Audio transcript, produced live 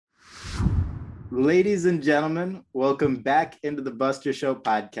Ladies and gentlemen, welcome back into the Buster Show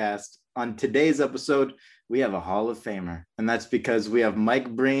podcast. On today's episode, we have a Hall of Famer, and that's because we have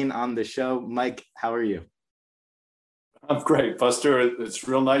Mike Breen on the show. Mike, how are you? I'm great, Buster. It's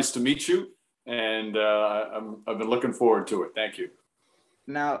real nice to meet you, and I've been looking forward to it. Thank you.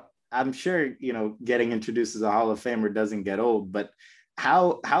 Now, I'm sure, getting introduced as a Hall of Famer doesn't get old, but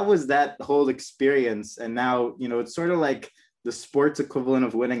how was that whole experience? And now, it's sort of like the sports equivalent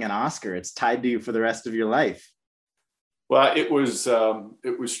of winning an Oscar. It's tied to you for the rest of your life. Well, it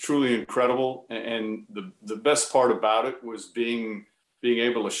was truly incredible, and the best part about it was being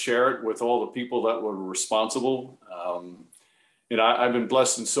able to share it with all the people that were responsible. I've been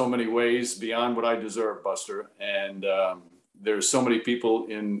blessed in so many ways beyond what I deserve, Buster, and there's so many people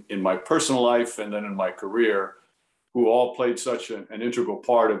in my personal life and then in my career who all played such an integral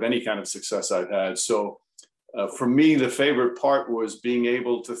part of any kind of success I've had. So for me, the favorite part was being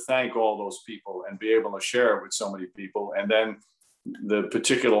able to thank all those people and be able to share it with so many people. And then the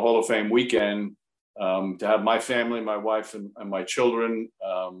particular Hall of Fame weekend, to have my family, my wife and my children,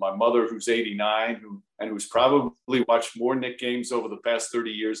 my mother, who's 89, who's probably watched more Knicks games over the past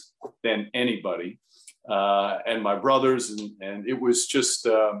 30 years than anybody, and my brothers. And it was just,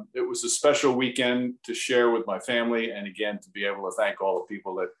 it was a special weekend to share with my family. And again, to be able to thank all the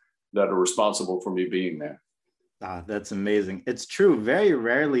people that are responsible for me being there. Ah, that's amazing. It's true. Very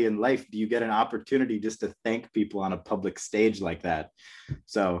rarely in life do you get an opportunity just to thank people on a public stage like that.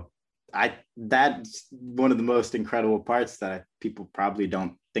 So that's one of the most incredible parts that people probably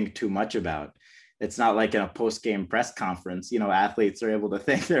don't think too much about. It's not like in a post-game press conference, athletes are able to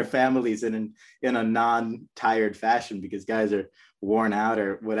thank their families in a non-tired fashion because guys are worn out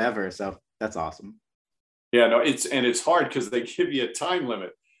or whatever. So that's awesome. Yeah, no, it's hard because they give you a time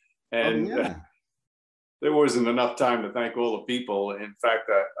limit. And yeah. There wasn't enough time to thank all the people. In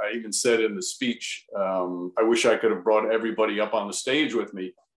fact, I even said in the speech, I wish I could have brought everybody up on the stage with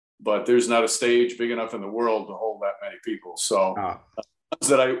me, but there's not a stage big enough in the world to hold that many people. So ones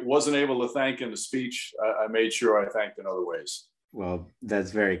that I wasn't able to thank in the speech, I made sure I thanked in other ways. Well, that's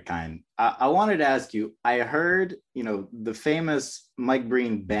very kind. I wanted to ask you, I heard, the famous Mike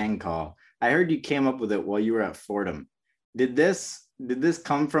Breen bang call. I heard you came up with it while you were at Fordham. Did this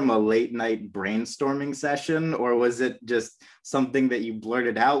come from a late night brainstorming session, or was it just something that you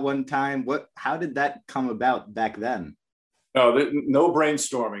blurted out one time? How did that come about back then? No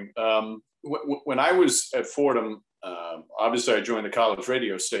brainstorming. When I was at Fordham, obviously I joined the college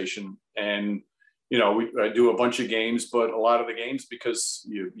radio station, and I do a bunch of games, but a lot of the games, because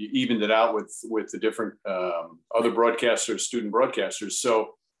you evened it out with the different other broadcasters, student broadcasters. So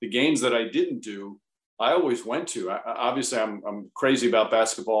the games that I didn't do, I always went to. Obviously, I'm crazy about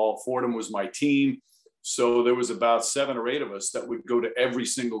basketball. Fordham was my team. So there was about 7 or 8 of us that would go to every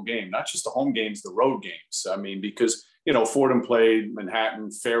single game, not just the home games, the road games. I mean, because, Fordham played Manhattan,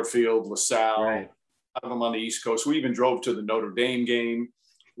 Fairfield, LaSalle, right. A lot of them on the East Coast. We even drove to the Notre Dame game,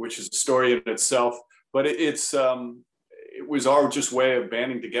 which is a story in itself. But it was our just way of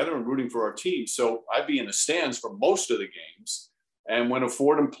banding together and rooting for our team. So I'd be in the stands for most of the games. And when a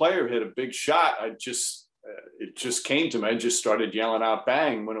Fordham player hit a big shot, it just came to me. I just started yelling out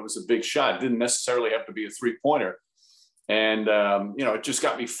bang when it was a big shot. It didn't necessarily have to be a 3-pointer. And, it just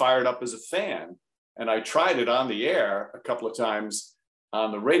got me fired up as a fan. And I tried it on the air a couple of times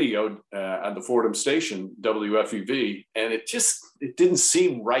on the radio at the Fordham station, WFUV. And it didn't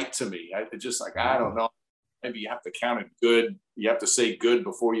seem right to me. I don't know. Maybe you have to count it good. You have to say good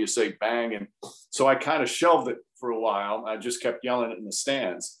before you say bang. And so I kind of shelved it for a while. I just kept yelling it in the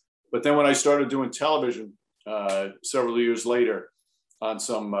stands. But then when I started doing television several years later on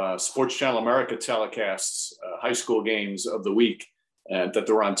some Sports Channel America telecasts, high school games of the week that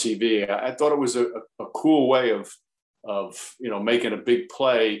they're on TV, I thought it was a cool way of making a big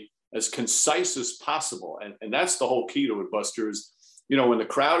play as concise as possible. And that's the whole key to it, Buster, is, when the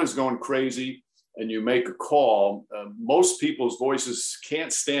crowd is going crazy and you make a call, most people's voices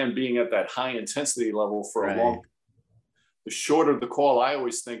can't stand being at that high intensity level for a long time. The shorter the call, I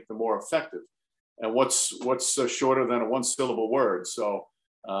always think, the more effective. And what's shorter than a 1-syllable word? So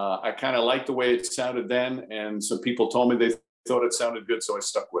I kind of liked the way it sounded then. And some people told me they thought it sounded good, so I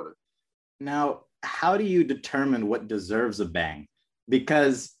stuck with it. Now, how do you determine what deserves a bang?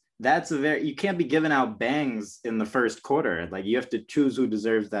 Because you can't be giving out bangs in the first quarter. Like, you have to choose who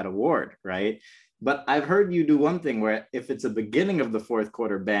deserves that award, right? But I've heard you do one thing where if it's a beginning of the fourth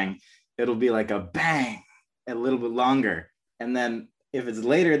quarter bang, it'll be like a bang, a little bit longer. And then if it's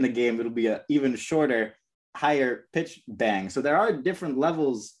later in the game, it'll be an even shorter, higher pitch bang. So there are different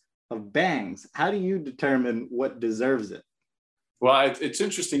levels of bangs. How do you determine what deserves it? Well, it's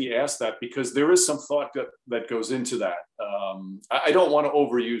interesting you asked that because there is some thought that goes into that. I don't want to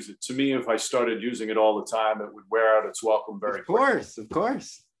overuse it. To me, if I started using it all the time, it would wear out its welcome very quickly. Of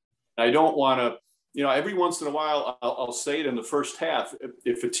course. I don't want to, every once in a while, I'll say it in the first half.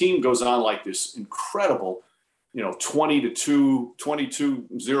 If a team goes on like this incredible, 20-2,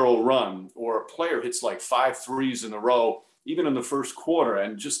 22-0 run, or a player hits like 5 threes in a row, even in the first quarter,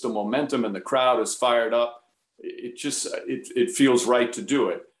 and just the momentum and the crowd is fired up, it feels right to do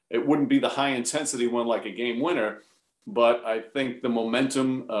it. It wouldn't be the high intensity one like a game winner, but I think the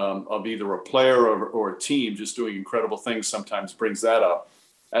momentum of either a player or a team just doing incredible things sometimes brings that up.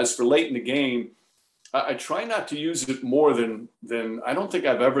 As for late in the game, I try not to use it more than I don't think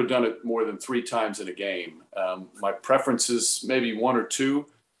I've ever done it more than 3 times in a game. My preference is maybe 1 or 2.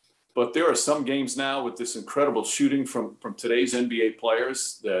 But there are some games now with this incredible shooting from today's NBA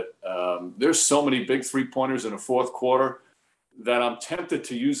players that there's so many big 3-pointers in a fourth quarter that I'm tempted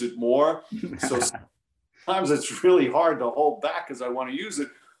to use it more. So sometimes it's really hard to hold back because I want to use it.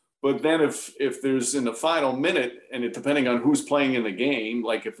 But then if there's in the final minute, and depending on who's playing in the game,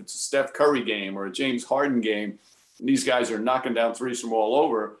 like if it's a Steph Curry game or a James Harden game, and these guys are knocking down threes from all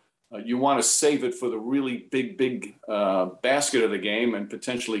over, you want to save it for the really big basket of the game and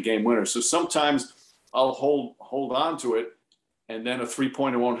potentially game winner. So sometimes I'll hold on to it, and then a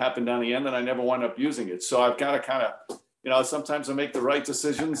 3-pointer won't happen down the end, and I never wind up using it. So I've got to kind of, sometimes I make the right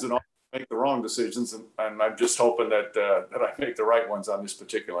decisions and I make the wrong decisions, and I'm just hoping that I make the right ones on this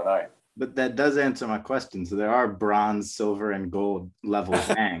particular night. But that does answer my question. So there are bronze, silver, and gold level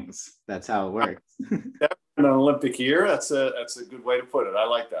ranks. That's how it works. An Olympic year. That's a good way to put it. I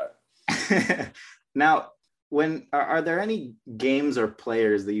like that. Now, are there any games or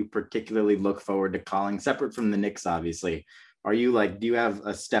players that you particularly look forward to calling, separate from the Knicks, obviously? Do you have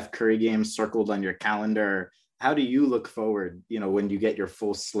a Steph Curry game circled on your calendar? How do you look forward, when you get your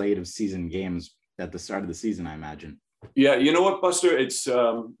full slate of season games at the start of the season, I imagine? Yeah, you know what, Buster? It's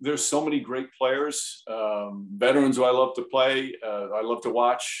there's so many great players, veterans who I love to play, I love to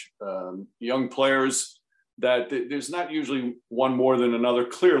watch, young players that there's not usually one more than another.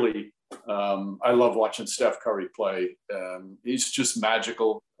 Clearly, I love watching Steph Curry play. He's just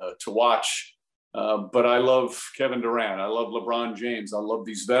magical to watch. But I love Kevin Durant. I love LeBron James. I love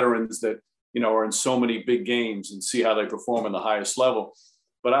these veterans that, are in so many big games and see how they perform in the highest level.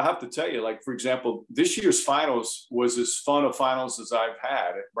 But I have to tell you, like, for example, this year's finals was as fun a finals as I've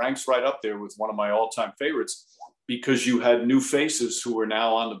had. It ranks right up there with one of my all-time favorites because you had new faces who are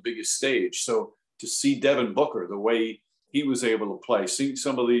now on the biggest stage. So to see Devin Booker, the way he was able to play, see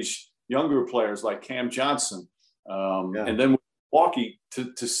some of these younger players like Cam Johnson, and then with Milwaukee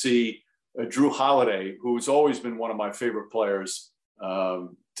to see Drew Holiday, who's always been one of my favorite players,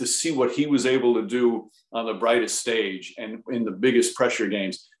 to see what he was able to do on the brightest stage and in the biggest pressure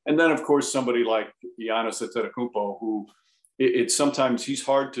games. And then, of course, somebody like Giannis Antetokounmpo, who it's sometimes he's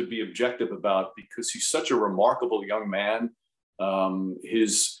hard to be objective about because he's such a remarkable young man.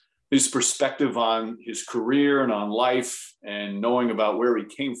 His perspective on his career and on life and knowing about where he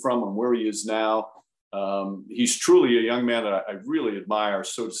came from and where he is now. He's truly a young man that I really admire.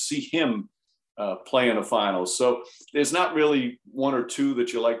 So to see him play in a finals. So there's not really one or two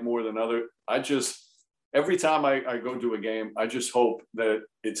that you like more than other. Every time I go to a game, I just hope that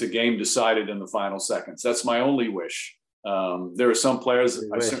it's a game decided in the final seconds. That's my only wish. There are some players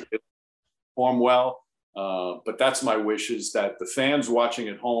I certainly perform well, but that's my wish, is that the fans watching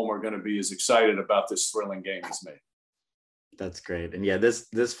at home are going to be as excited about this thrilling game as me. That's great. And yeah,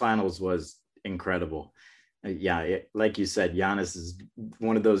 this finals was incredible. Like you said, Giannis is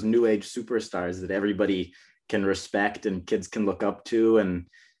one of those new age superstars that everybody can respect and kids can look up to. And,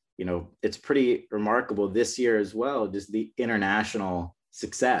 it's pretty remarkable this year as well, just the international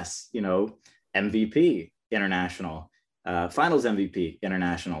success, MVP international, finals MVP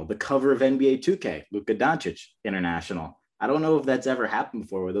international, the cover of NBA 2K, Luka Doncic international. I don't know if that's ever happened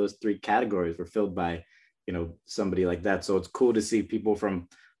before where those 3 categories were filled by, somebody like that. So it's cool to see people from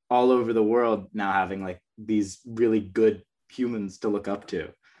all over the world now having like these really good humans to look up to.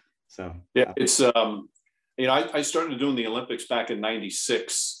 So yeah, it's I started doing the Olympics back in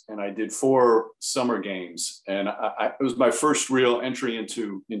 '96, and I did 4 summer games, and it was my first real entry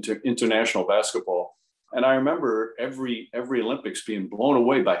into international basketball. And I remember every Olympics being blown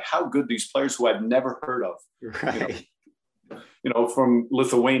away by how good these players who I'd never heard of, right. From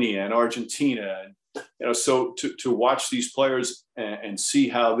Lithuania and Argentina. So to watch these players and see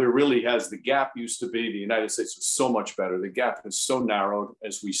how there really has, the gap used to be, the United States was so much better. The gap is so narrowed,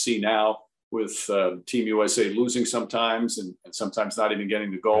 as we see now with Team USA losing sometimes and sometimes not even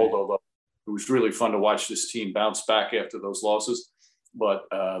getting the gold, although it was really fun to watch this team bounce back after those losses. but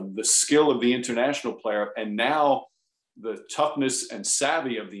the skill of the international player, and now the toughness and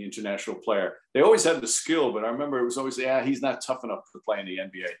savvy of the international player. They always had the skill, but I remember it was always, he's not tough enough to play in the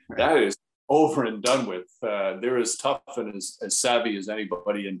NBA. Right. That is over and done with. They're as tough and as savvy as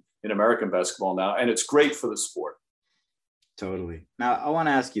anybody in American basketball now, and it's great for the sport. Totally. Now, I want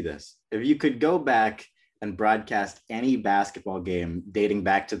to ask you this. If you could go back and broadcast any basketball game dating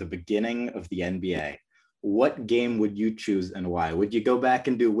back to the beginning of the NBA, what game would you choose and why? Would you go back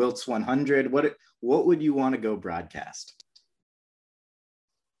and do Wilt's 100? What would you want to go broadcast?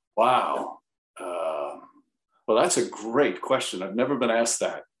 Wow. Well, that's a great question. I've never been asked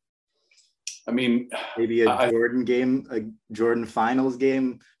that. I mean, maybe a Jordan game, a Jordan finals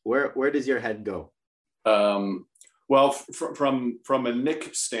game. Where does your head go? Well, from a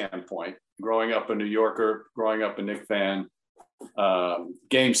Knicks standpoint, growing up a New Yorker, growing up a Knicks fan,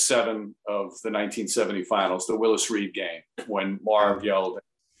 Game 7 of the 1970 finals, the Willis Reed game, when Marv yelled at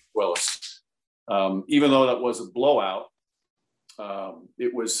Willis. Even though that was a blowout,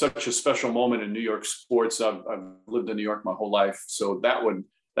 it was such a special moment in New York sports. I've lived in New York my whole life, so that would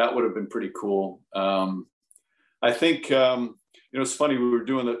have been pretty cool. I think, it's funny, we were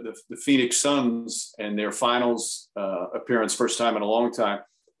doing the Phoenix Suns and their finals appearance, first time in a long time.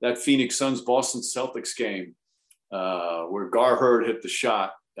 That Phoenix Suns-Boston Celtics game, where Gar Hurd hit the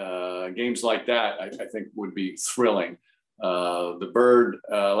shot, games like that, I think would be thrilling.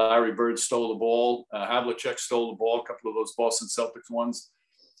 Larry Bird stole the ball. Havlicek stole the ball, a couple of those Boston Celtics ones.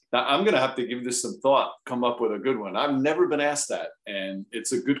 Now, I'm going to have to give this some thought, come up with a good one. I've never been asked that, and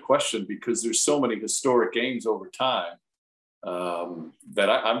it's a good question because there's so many historic games over time that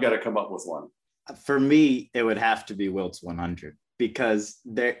I've got to come up with one. For me, it would have to be Wilt's 100 because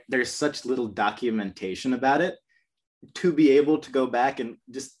there's such little documentation about it. To be able to go back and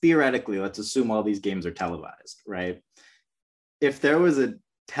just theoretically, let's assume all these games are televised, right? If there was a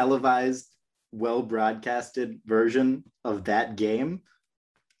televised, well-broadcasted version of that game,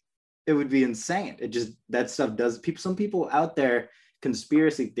 it would be insane. That stuff does. Some people out there,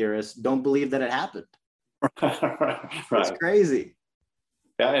 conspiracy theorists, don't believe that it happened. Right. It's crazy.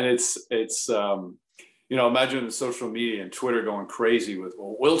 Yeah, and it's imagine the social media and Twitter going crazy with,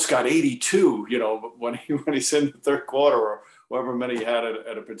 well, Wilt's got 82, when he's in the third quarter or however many he had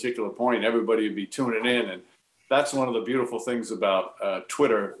at a particular point, everybody would be tuning in. And that's one of the beautiful things about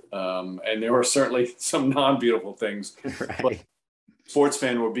Twitter. And there are certainly some non-beautiful things. Right. But sports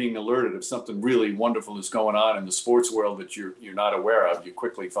fan were being alerted if something really wonderful is going on in the sports world that you're not aware of. You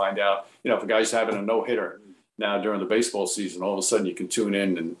quickly find out, if a guy's having a no-hitter now during the baseball season, all of a sudden you can tune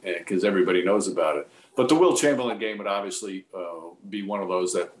in and because everybody knows about it. But the Wilt Chamberlain game would obviously be one of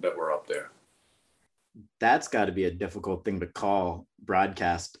those that were up there. That's got to be a difficult thing to call,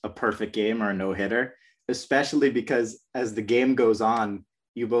 broadcast a perfect game or a no-hitter, especially because as the game goes on,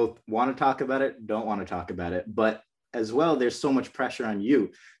 you both want to talk about it, don't want to talk about it. But as well, there's so much pressure on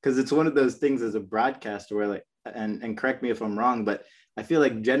you because it's one of those things as a broadcaster where and correct me if I'm wrong, but I feel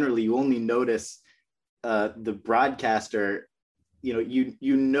like generally you only notice the broadcaster,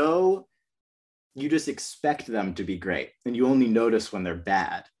 you just expect them to be great and you only notice when they're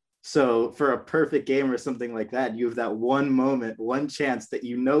bad. So for a perfect game or something like that, you have that one moment, one chance that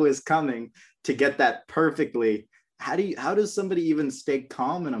is coming to get that perfectly. How does somebody even stay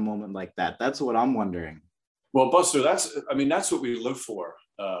calm in a moment like that? That's what I'm wondering. Well, Buster, that's what we live for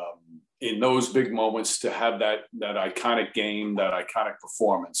in those big moments, to have that iconic game, that iconic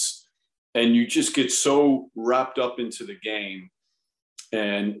performance. And you just get so wrapped up into the game.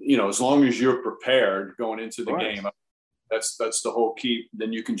 And, as long as you're prepared going into the game, that's the whole key.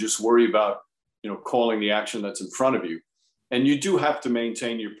 Then you can just worry about, calling the action that's in front of you. And you do have to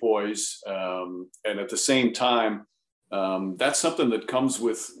maintain your poise. And at the same time, that's something that comes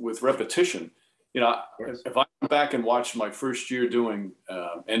with repetition. If I come back and watch my first year doing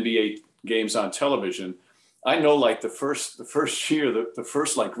NBA games on television, I know the first year, the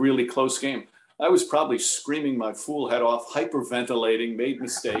first really close game, I was probably screaming my fool head off, hyperventilating, made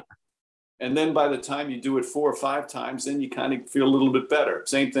mistakes. And then by the time you do it 4 or 5 times, then you kind of feel a little bit better.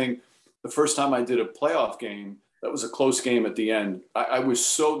 Same thing, the first time I did a playoff game, that was a close game at the end. The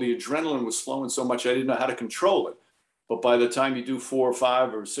adrenaline was flowing so much, I didn't know how to control it. But by the time you do 4 or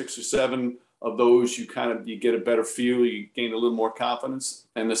 5 or 6 or 7 of those, you get a better feel, you gain a little more confidence.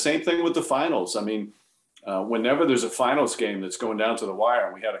 And the same thing with the finals. I mean, whenever there's a finals game that's going down to the wire,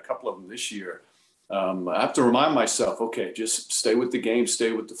 and we had a couple of them this year, I have to remind myself, okay, just stay with the game,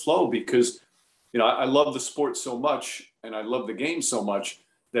 stay with the flow, because, I love the sport so much and I love the game so much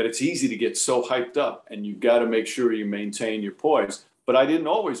that it's easy to get so hyped up, and you've got to make sure you maintain your poise. But I didn't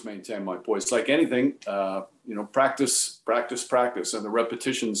always maintain my poise. Like anything, practice, and the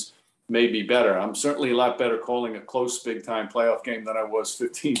repetitions may be better. I'm certainly a lot better calling a close big time playoff game than I was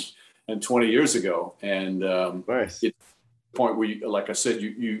 15 and 20 years ago. And Of course. it's the point where, like I said,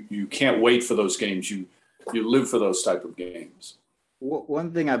 you can't wait for those games. You live for those type of games.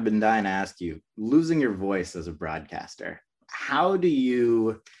 One thing I've been dying to ask you, losing your voice as a broadcaster, how do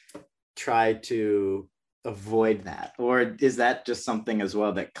you try to avoid that? Or is that just something as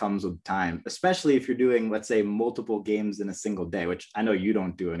well that comes with time, especially if you're doing, let's say, multiple games in a single day, which I know you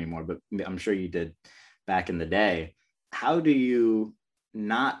don't do anymore, but I'm sure you did back in the day. How do you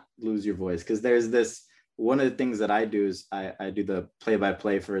not lose your voice? Because there's this, one of the things that I do is I do the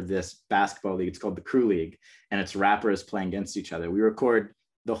play-by-play for this basketball league. It's called the Crew League, and it's rappers playing against each other. We record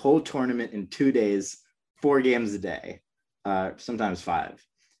the whole tournament in 2 days, 4 games a day, sometimes 5.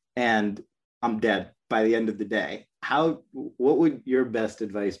 And I'm dead by the end of the day. What would your best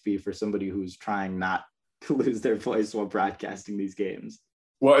advice be for somebody who's trying not to lose their voice while broadcasting these games?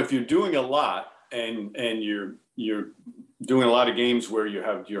 Well, if you're doing a lot and you're doing a lot of games where you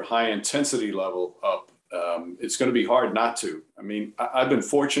have your high intensity level up, it's going to be hard not to. I mean, I've been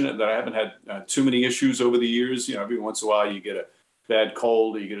fortunate that I haven't had too many issues over the years. Every once in a while you get a bad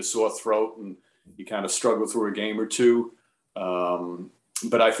cold or you get a sore throat and you kind of struggle through a game or two.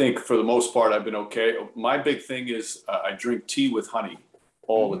 But I think for the most part, I've been okay. My big thing is I drink tea with honey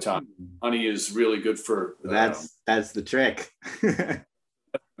all the time. Honey is really good for. That's the trick.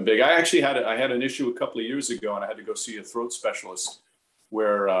 Big. I actually had an issue a couple of years ago, and I had to go see a throat specialist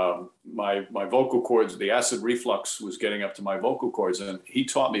where my vocal cords, the acid reflux was getting up to my vocal cords, and he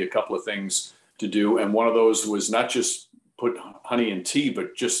taught me a couple of things to do. And one of those was not just put honey in tea,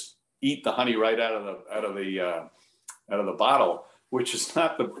 but just eat the honey right out of the bottle, which is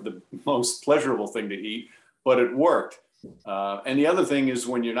not the most pleasurable thing to eat, but it worked. And the other thing is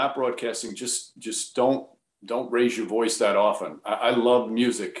when you're not broadcasting, just don't raise your voice that often. I love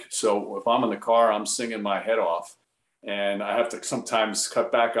music. So if I'm in the car, I'm singing my head off, and I have to sometimes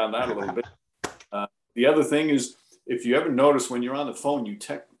cut back on that a little bit. The other thing is, if you ever notice when you're on the phone, you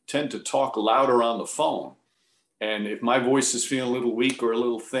tend to talk louder on the phone. And if my voice is feeling a little weak or a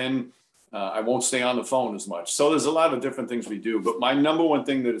little thin, I won't stay on the phone as much. So there's a lot of different things we do. But my number one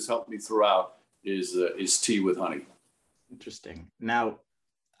thing that has helped me throughout is tea with honey. Interesting. Now,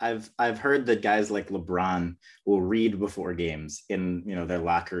 I've heard that guys like LeBron will read before games in their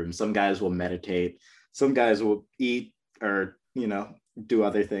locker room. Some guys will meditate. Some guys will eat or do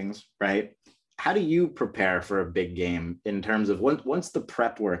other things. Right? How do you prepare for a big game in terms of once the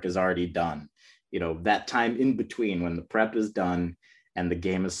prep work is already done? That time in between when the prep is done and the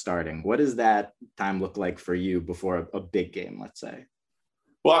game is starting. What does that time look like for you before a big game, let's say?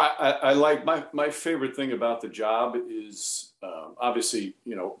 Well, I like my favorite thing about the job is obviously,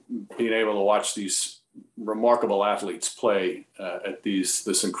 being able to watch these remarkable athletes play at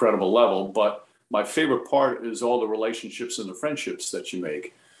this incredible level. But my favorite part is all the relationships and the friendships that you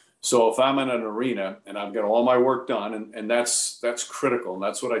make. So if I'm in an arena and I've got all my work done, and that's critical. And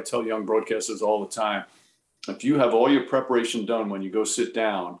that's what I tell young broadcasters all the time. If you have all your preparation done when you go sit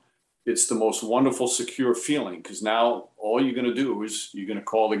down, it's the most wonderful, secure feeling, because now all you're going to do is you're going to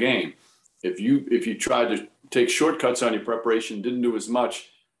call the game. If you try to take shortcuts on your preparation, didn't do as much,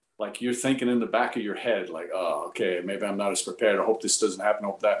 like you're thinking in the back of your head, like, oh, okay, maybe I'm not as prepared. I hope this doesn't happen. I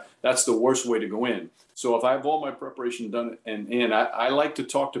hope that. That's the worst way to go in. So if I have all my preparation done and I like to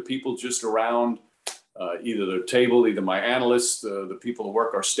talk to people just around either the table, either my analysts, the people who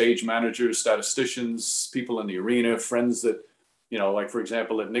work, our stage managers, statisticians, people in the arena, friends that, like for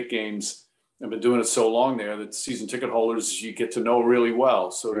example, at Knicks games, I've been doing it so long there that season ticket holders you get to know really well.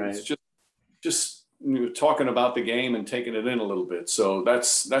 So right. It's just talking about the game and taking it in a little bit. So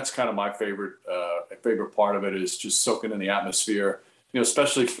that's kind of my favorite part of it, is just soaking in the atmosphere.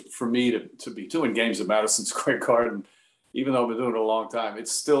 Especially for me to be doing games at Madison Square Garden, even though I've been doing it a long time,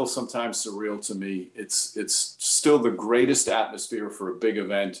 it's still sometimes surreal to me. It's still the greatest atmosphere for a big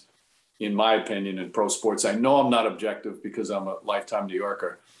event, in my opinion, in pro sports. I know I'm not objective because I'm a lifetime New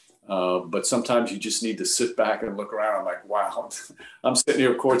Yorker, but sometimes you just need to sit back and look around. I'm like, wow, I'm sitting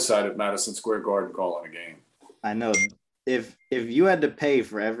here courtside at Madison Square Garden calling a game. I know. If you had to pay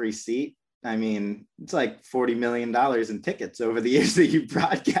for every seat, I mean, it's like $40 million in tickets over the years that you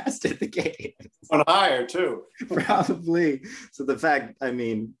broadcasted the game. On higher too. Probably. So the fact, I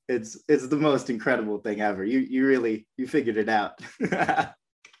mean, it's the most incredible thing ever. You really figured it out.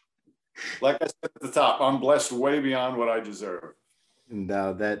 Like I said at the top, I'm blessed way beyond what I deserve.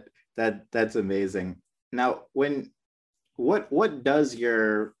 No, that's amazing. Now, what does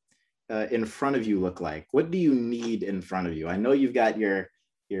your in front of you look like? What do you need in front of you? I know you've got your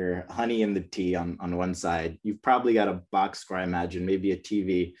your honey and the tea on one side. You've probably got a box score, I imagine, maybe a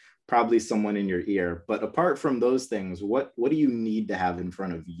TV, probably someone in your ear. But apart from those things, what do you need to have in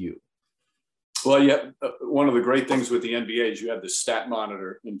front of you? Well, yeah, one of the great things with the NBA is you have the stat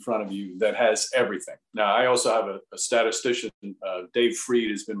monitor in front of you that has everything. Now, I also have a statistician. Dave Freed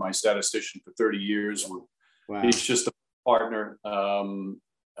has been my statistician for 30 years. Wow. He's just a partner. I'm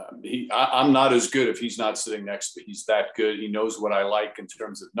not as good if he's not sitting next to me. He's that good. He knows what I like in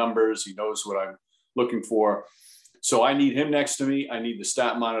terms of numbers. He knows what I'm looking for. So I need him next to me. I need the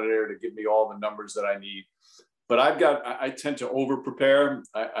stat monitor to give me all the numbers that I need. But I tend to over prepare.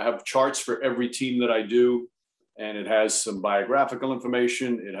 I have charts for every team that I do, and it has some biographical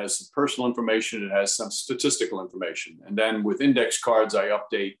information. It has some personal information. It has some statistical information. And then with index cards, I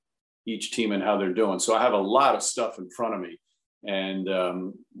update each team and how they're doing. So I have a lot of stuff in front of me. And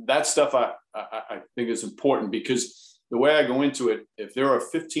that stuff I think is important, because the way I go into it, if there are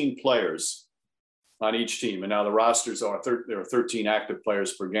 15 players on each team, and now the rosters there are 13 active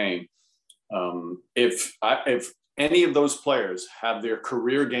players per game. If any of those players have their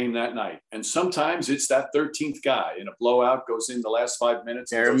career game that night, and sometimes it's that 13th guy in a blowout goes in the last 5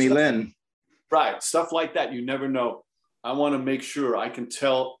 minutes. Jeremy Lin. Right. Stuff like that. You never know. I want to make sure I can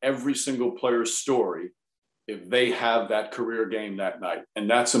tell every single player's story if they have that career game that night. And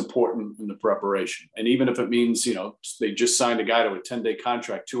that's important in the preparation. And even if it means, they just signed a guy to a 10-day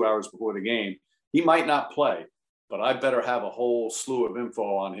contract 2 hours before the game, he might not play, but I better have a whole slew of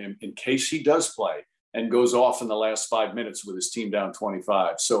info on him in case he does play and goes off in the last 5 minutes with his team down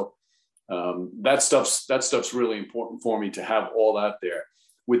 25. So that stuff's really important for me to have all that there.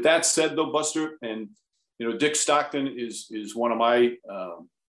 With that said, though, Buster, and Dick Stockton is one of my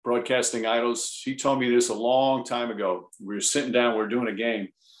broadcasting idols. He told me this a long time ago. We were sitting down, we were doing a game,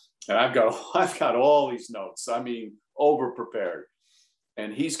 and I've got all these notes. I mean, over prepared.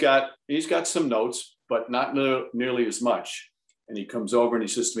 And he's got some notes, but not nearly as much. And he comes over and he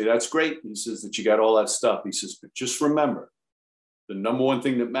says to me, "That's great." He says that you got all that stuff. He says, "But just remember, the number one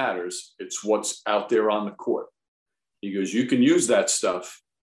thing that matters, it's what's out there on the court." He goes, "You can use that stuff,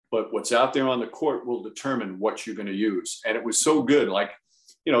 but what's out there on the court will determine what you're going to use." And it was so good. Like,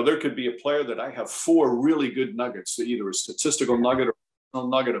 there could be a player that I have 4 really good nuggets, either a statistical nugget or a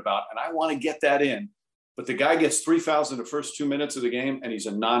nugget about, and I want to get that in. But the guy gets 3 fouls in the first 2 minutes of the game, and he's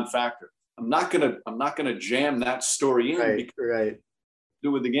a non-factor. I'm not gonna jam that story in. Right.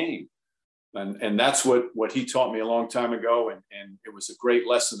 Do with the game, and that's what he taught me a long time ago, and it was a great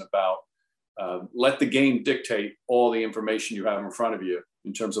lesson about let the game dictate all the information you have in front of you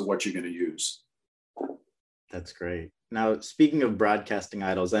in terms of what you're going to use. That's great. Now, speaking of broadcasting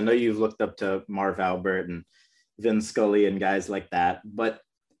idols, I know you've looked up to Marv Albert and Vin Scully and guys like that, but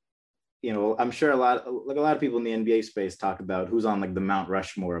I'm sure a lot of people in the NBA space talk about who's on like the Mount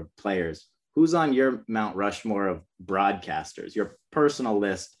Rushmore of players. Who's on your Mount Rushmore of broadcasters, your personal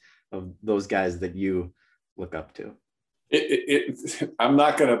list of those guys that you look up to? I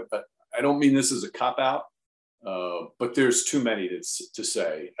don't mean this as a cop-out, but there's too many to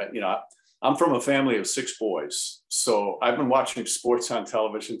say. I'm from a family of 6 boys, so I've been watching sports on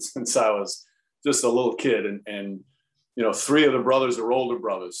television since I was just a little kid, and 3 of the brothers are older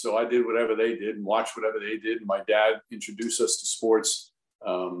brothers, so I did whatever they did and watched whatever they did. And my dad introduced us to sports,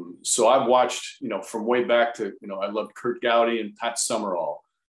 so I've watched from way back to I loved Kurt Gowdy and Pat Summerall,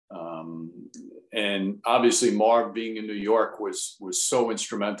 and obviously Marv being in New York was so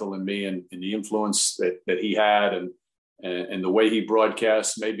instrumental in me and the influence that he had and the way he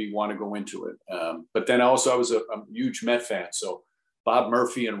broadcast made me want to go into it. But then also I was a huge Met fan, so Bob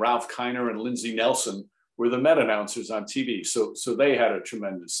Murphy and Ralph Kiner and Lindsey Nelson were the Met announcers on TV. So they had a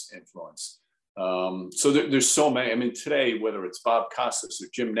tremendous influence. So there's so many. I mean, today, whether it's Bob Costas or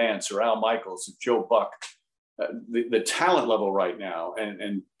Jim Nantz or Al Michaels or Joe Buck, the talent level right now,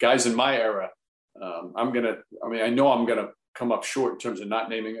 and guys in my era, I know I'm going to come up short in terms of not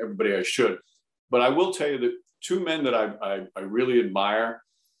naming everybody I should, but I will tell you that 2 men that I really admire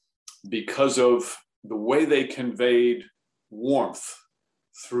because of the way they conveyed warmth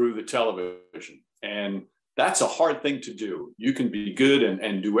through the television. And that's a hard thing to do. You can be good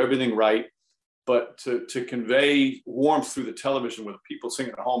and do everything right, but to convey warmth through the television with people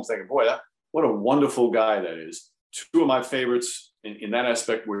sitting at home thinking, boy, what a wonderful guy that is. 2 of my favorites in that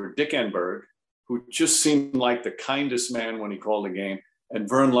aspect were Dick Enberg, who just seemed like the kindest man when he called the game, and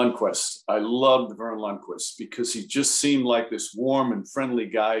Vern Lundquist. I loved Vern Lundquist because he just seemed like this warm and friendly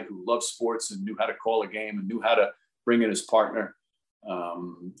guy who loved sports and knew how to call a game and knew how to bring in his partner.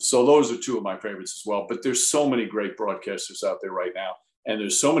 So those are 2 of my favorites as well. But there's so many great broadcasters out there right now. And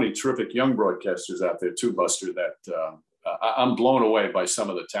there's so many terrific young broadcasters out there too, Buster, that I'm blown away by some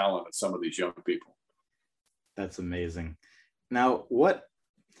of the talent of some of these young people. That's amazing. Now,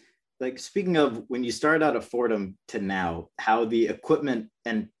 like speaking of when you started out at Fordham to now, how the equipment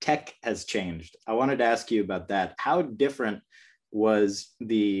and tech has changed. I wanted to ask you about that. How different was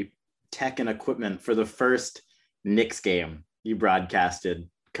the tech and equipment for the first Knicks game you broadcasted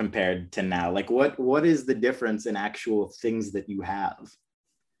compared to now? Like what is the difference in actual things that you have?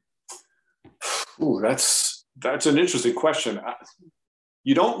 Ooh, that's an interesting question.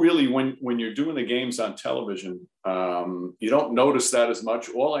 You don't really, when you're doing the games on television, you don't notice that as much.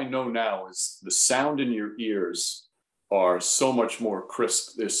 All I know now is the sound in your ears are so much more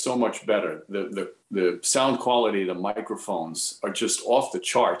crisp. They're so much better. The sound quality, the microphones are just off the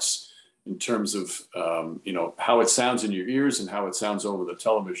charts in terms of how it sounds in your ears and how it sounds over the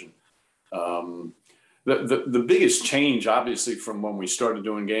television. The biggest change, obviously, from when we started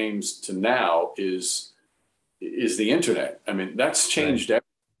doing games to now is the internet. I mean, that's changed everything.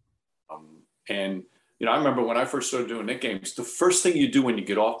 And I remember when I first started doing Knicks games, the first thing you do when you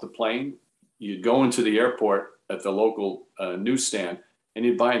get off the plane, you'd go into the airport at the local newsstand and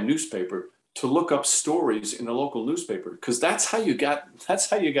you'd buy a newspaper to look up stories in the local newspaper, because that's how you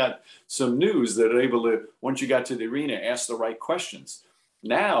got some news that are able to, once you got to the arena, ask the right questions.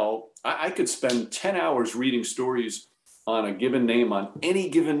 Now I could spend 10 hours reading stories on a given name on any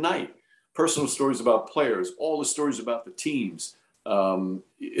given night. Personal stories about players, all the stories about the teams.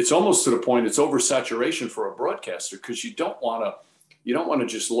 It's almost to the point it's oversaturation for a broadcaster, because you don't want to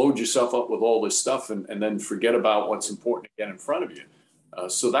just load yourself up with all this stuff and then forget about what's important to get in front of you.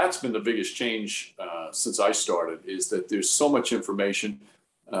 So that's been the biggest change since I started, is that there's so much information.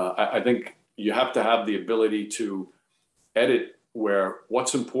 I think you have to have the ability to edit where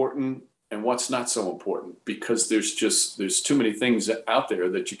what's important and what's not so important, because there's too many things out there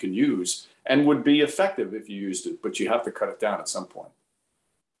that you can use and would be effective if you used it, but you have to cut it down at some point.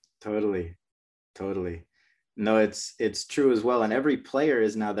 Totally. No, it's true as well. And every player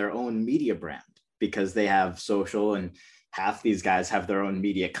is now their own media brand, because they have social, and half these guys have their own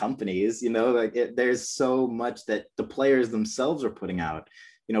media companies. There's so much that the players themselves are putting out,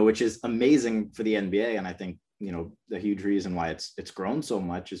 which is amazing for the NBA. And I think the huge reason why it's grown so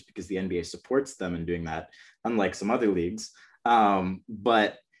much is because the NBA supports them in doing that, unlike some other leagues.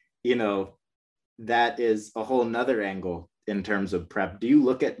 But that is a whole nother angle in terms of prep. Do you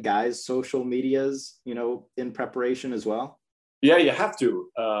look at guys' social medias, in preparation as well? Yeah, you have to.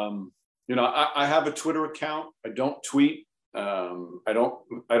 I have a Twitter account. I don't tweet. I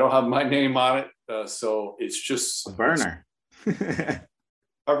don't have my name on it. So it's just a burner.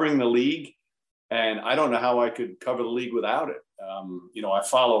 Covering the league. And I don't know how I could cover the league without it. I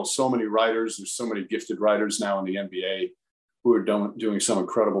follow so many writers. There's so many gifted writers now in the NBA who are doing some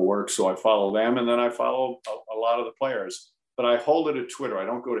incredible work. So I follow them, and then I follow a lot of the players. But I hold it at Twitter. I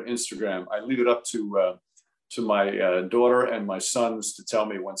don't go to Instagram. I leave it up to my daughter and my sons to tell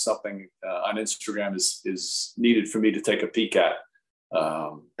me when something on Instagram is needed for me to take a peek at.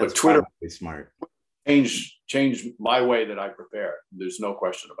 But Twitter smart. Change my way that I prepare. There's no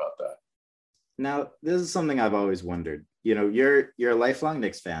question about that. Now, this is something I've always wondered. You're a lifelong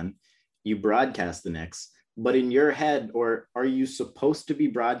Knicks fan. You broadcast the Knicks, but in your head, or are you supposed to be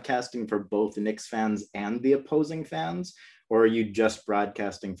broadcasting for both the Knicks fans and the opposing fans, or are you just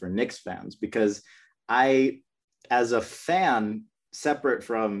broadcasting for Knicks fans? Because I, as a fan, separate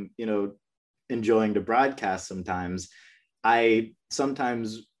from enjoying to broadcast, I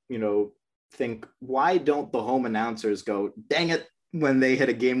sometimes think, why don't the home announcers go, dang it, when they hit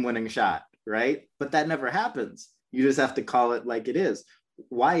a game-winning shot? Right? But that never happens. You just have to call it like it is.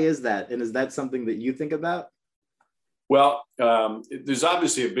 Why is that? And is that something that you think about? Well, there's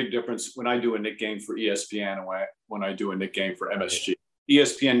obviously a big difference when I do a Knicks game for ESPN and when I do a Knicks game for MSG.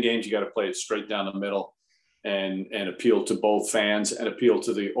 ESPN games, you got to play it straight down the middle and appeal to both fans and appeal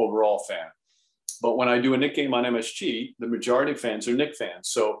to the overall fan. But when I do a Knicks game on MSG, the majority of fans are Knicks fans.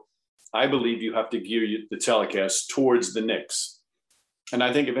 So I believe you have to gear the telecast towards the Knicks. And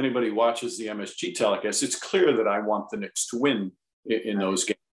I think if anybody watches the MSG telecast, it's clear that I want the Knicks to win in those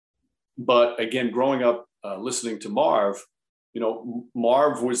games. But again, growing up listening to Marv,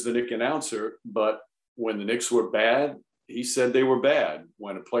 Marv was the Knicks announcer, but when the Knicks were bad, he said they were bad.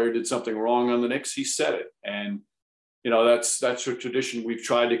 When a player did something wrong on the Knicks, he said it. And, that's a tradition we've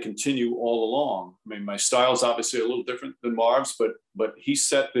tried to continue all along. I mean, my style is obviously a little different than Marv's, but he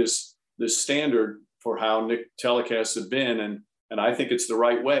set this standard for how Knicks telecasts have been. And I think it's the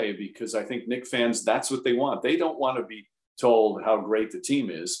right way, because I think Knicks fans, that's what they want. They don't want to be told how great the team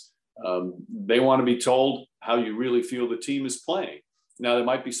is. They want to be told how you really feel the team is playing. Now, there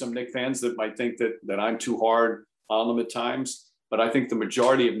might be some Knicks fans that might think that I'm too hard on them at times. But I think the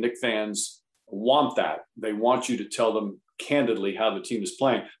majority of Knicks fans want that. They want you to tell them candidly how the team is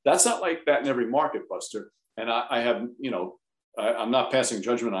playing. That's not like that in every market, Buster. And I have, I'm not passing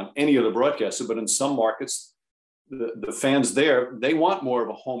judgment on any of the broadcasters, but in some markets, the fans there, they want more of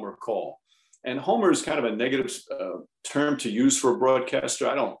a homer call. And homer is kind of a negative term to use for a broadcaster.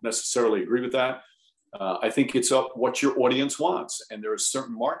 I don't necessarily agree with that. I think it's up what your audience wants. And there are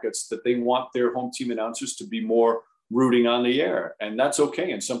certain markets that they want their home team announcers to be more rooting on the air. And that's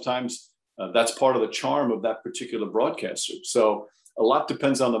okay. And sometimes that's part of the charm of that particular broadcaster. So a lot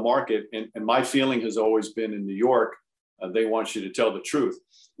depends on the market. And my feeling has always been in New York, they want you to tell the truth.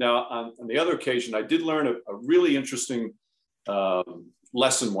 Now, on the other occasion, I did learn a really interesting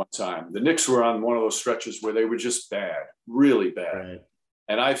lesson one time. The Knicks were on one of those stretches where they were just bad, really bad. Right.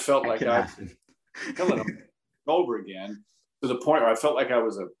 And I felt like I was killing them over again, to the point where I felt like I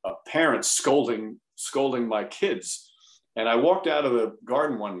was a parent scolding my kids. And I walked out of the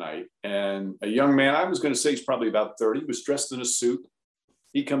Garden one night, and a young man, I was going to say he's probably about 30, was dressed in a suit.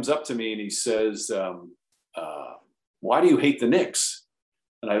 He comes up to me and he says, why do you hate the Knicks?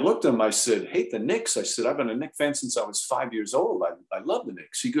 And I looked at him, I said, hate the Knicks? I said, I've been a Knicks fan since I was 5 years old. I love the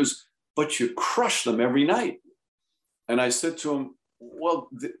Knicks. He goes, but you crush them every night. And I said to him, well,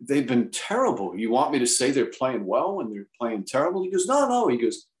 they've been terrible. You want me to say they're playing well when they're playing terrible? He goes, no. He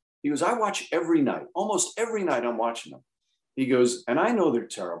goes, I watch every night. Almost every night I'm watching them. He goes, and I know they're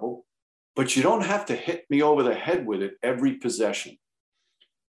terrible, but you don't have to hit me over the head with it every possession.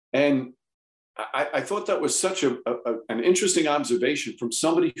 And I thought that was such an interesting observation from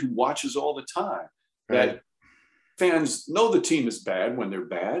somebody who watches all the time, right? That fans know the team is bad when they're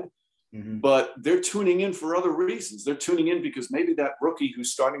bad, but they're tuning in for other reasons. They're tuning in because maybe that rookie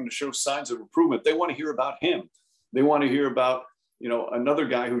who's starting to show signs of improvement, they want to hear about him. They want to hear about, another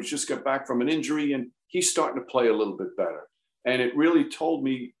guy who's just got back from an injury and he's starting to play a little bit better. And it really told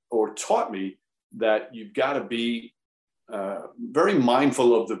me or taught me that you've got to be very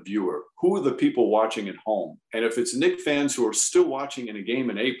mindful of the viewer. Who are the people watching at home? And if it's Knicks fans who are still watching in a game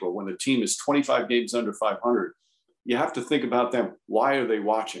in April when the team is 25 games under 500, you have to think about them. Why are they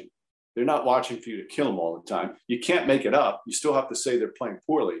watching? They're not watching for you to kill them all the time. You can't make it up. You still have to say they're playing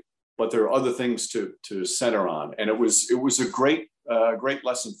poorly, but there are other things to center on. And it was a great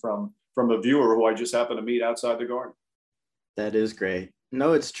lesson from a viewer who I just happened to meet outside the Garden. That is great.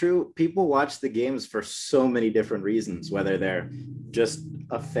 No, it's true. People watch the games for so many different reasons, whether they're just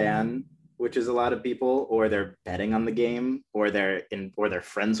a fan, which is a lot of people, or they're betting on the game, or they're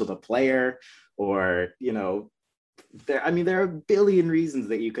friends with a player, or, there are a billion reasons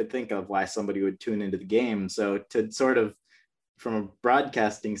that you could think of why somebody would tune into the game. So to sort of, from a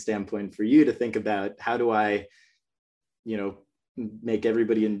broadcasting standpoint, for you to think about how do I, make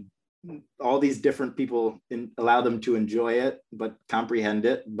everybody in all these different people allow them to enjoy it, but comprehend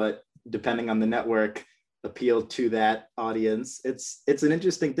it, but depending on the network, appeal to that audience. It's an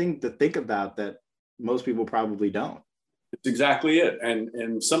interesting thing to think about that most people probably don't. It's exactly it.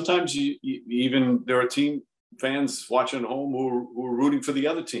 And sometimes you even there are team fans watching at home who are rooting for the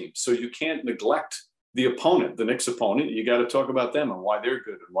other team. So you can't neglect the opponent, the Knicks opponent. You got to talk about them and why they're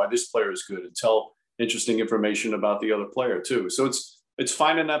good and why this player is good and tell interesting information about the other player too. So it's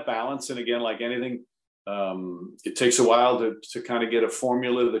finding that balance. And again, like anything, it takes a while to kind of get a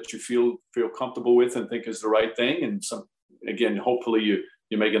formula that you feel comfortable with and think is the right thing. And hopefully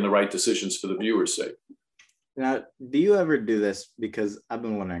you're making the right decisions for the viewer's sake. Now, do you ever do this? Because I've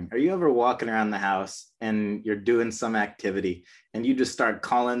been wondering, are you ever walking around the house and you're doing some activity and you just start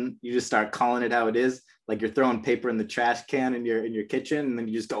calling it how it is? Like you're throwing paper in the trash can in your kitchen and then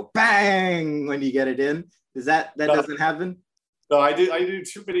you just go bang when you get it in. That doesn't happen? No, I do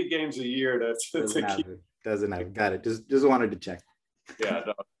too many games a year. Doesn't happen. Got it. Just wanted to check. Yeah,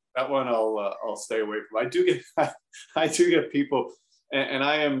 no, that one I'll stay away from. I do get people, and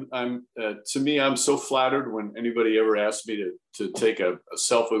I'm to me, I'm so flattered when anybody ever asks me to take a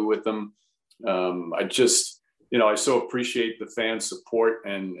selfie with them. I just, I so appreciate the fan support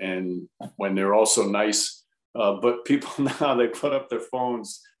and when they're also nice. But people now, they put up their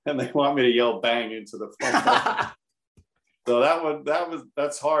phones and they want me to yell bang into the phone. So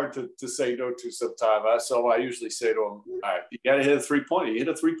that's hard to say no to sometimes. So I usually say to them, all right, you got to hit a 3-pointer. You hit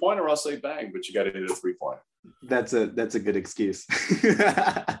a 3-pointer, I'll say bang, but you got to hit a 3-pointer. That's a good excuse.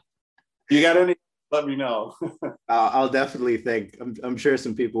 You got any? Let me know. I'll definitely think. I'm sure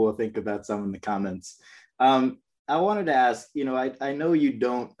some people will think about some in the comments. I wanted to ask, I know you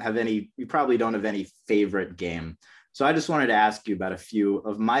probably don't have any favorite game. So I just wanted to ask you about a few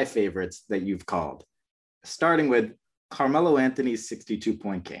of my favorites that you've called, starting with Carmelo Anthony's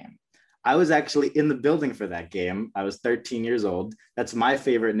 62-point game. I was actually in the building for that game. I was 13 years old. That's my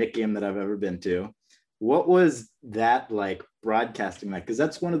favorite Knick game that I've ever been to. What was that like broadcasting like? Because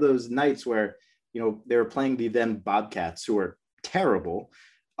that's one of those nights where, they were playing the then Bobcats, who were terrible,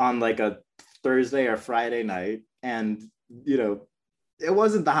 on like a Thursday or Friday night. And, it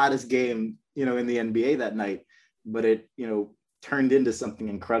wasn't the hottest game, in the NBA that night, but it, turned into something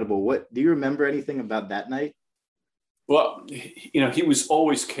incredible. What do you remember anything about that night? Well, he was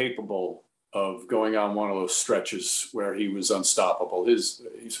always capable of going on one of those stretches where he was unstoppable. He's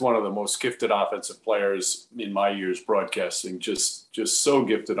one of the most gifted offensive players in my years broadcasting, just so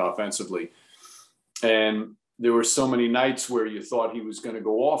gifted offensively. And there were so many nights where you thought he was going to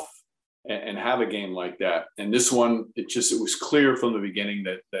go off and have a game like that. And this one, it was clear from the beginning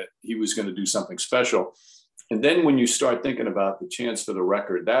that he was going to do something special. And then when you start thinking about the chance for the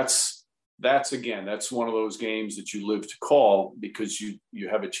record, that's one of those games that you live to call, because you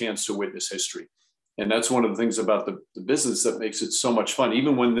have a chance to witness history. And that's one of the things about the business that makes it so much fun.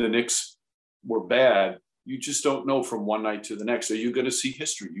 Even when the Knicks were bad, you just don't know from one night to the next. Are you going to see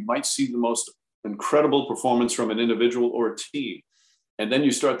history? You might see the most incredible performance from an individual or a team. And then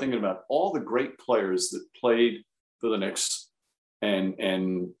you start thinking about all the great players that played for the Knicks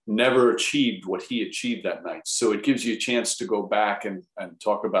and never achieved what he achieved that night. So it gives you a chance to go back and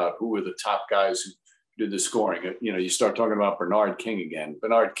talk about who were the top guys who did the scoring. You start talking about Bernard King again.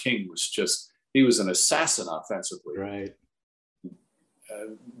 Bernard King he was an assassin offensively. Right.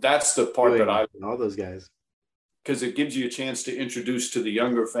 That's the part that all those guys. Because it gives you a chance to introduce to the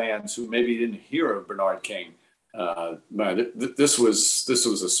younger fans who maybe didn't hear of Bernard King. This was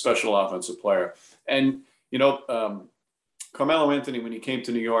a special offensive player. And, Carmelo Anthony, when he came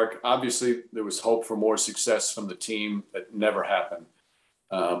to New York, obviously there was hope for more success from the team. That never happened.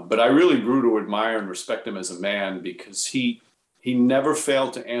 But I really grew to admire and respect him as a man, because he never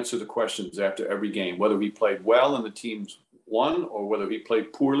failed to answer the questions after every game, whether he played well and the team won or whether he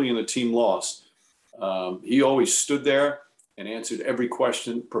played poorly and the team lost. He always stood there and answered every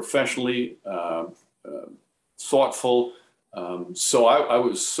question professionally, thoughtful. So I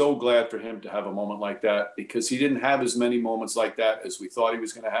was so glad for him to have a moment like that, because he didn't have as many moments like that as we thought he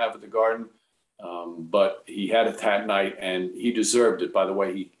was going to have at the Garden. But he had it that night, and he deserved it. By the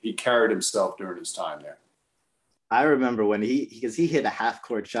way, he carried himself during his time there. I remember when because he hit a half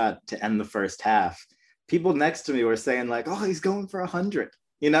court shot to end the first half. People next to me were saying like, "Oh, he's going for 100."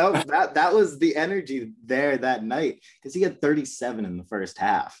 That was the energy there that night, because he had 37 in the first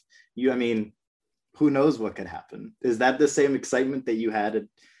half. Who knows what could happen? Is that the same excitement that you had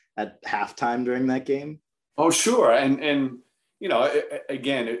at halftime during that game? Oh, sure. And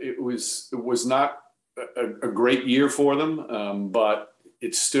again, it was not a great year for them, but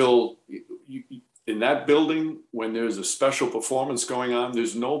it's still in that building, when there's a special performance going on,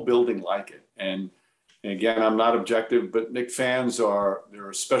 there's no building like it. And again, I'm not objective, but Knick fans they're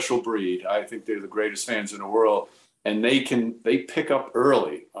a special breed. I think they're the greatest fans in the world. And they pick up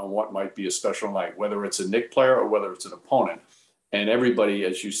early on what might be a special night, whether it's a Knick player or whether it's an opponent. And everybody,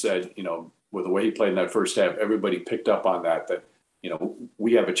 as you said, with the way he played in that first half, everybody picked up on that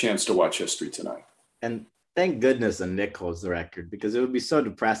we have a chance to watch history tonight. And thank goodness a Knick holds the record, because it would be so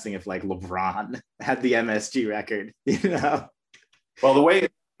depressing if like LeBron had the MSG record, Well, the way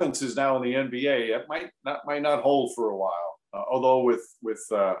offense is now in the NBA, it might not hold for a while. Although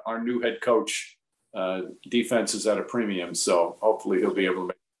with our new head coach, defense is at a premium, so hopefully he'll be able to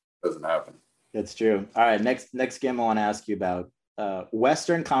make it doesn't happen. That's true. All right, next game I want to ask you about,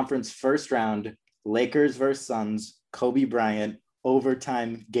 Western Conference first round, Lakers versus Suns, Kobe Bryant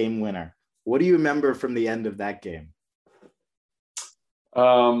overtime game winner. What do you remember from the end of that game?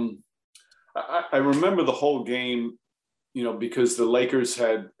 I remember the whole game, because the Lakers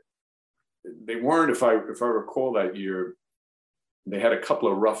they weren't, if I recall that year, they had a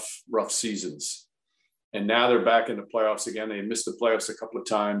couple of rough seasons. And now they're back in the playoffs again. They missed the playoffs a couple of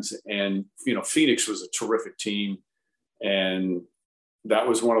times. And, Phoenix was a terrific team. And that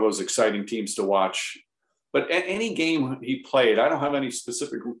was one of those exciting teams to watch. But any game he played, I don't have any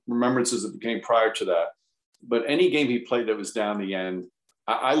specific remembrances of the game prior to that. But any game he played that was down the end,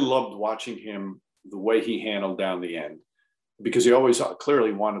 I loved watching him, the way he handled down the end, because he always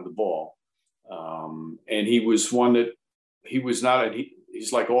clearly wanted the ball. And he was one that he was not,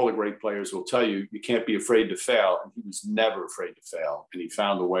 he's like all the great players will tell you, you can't be afraid to fail. And he was never afraid to fail. And he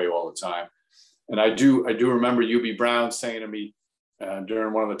found a way all the time. And I do remember UB Brown saying to me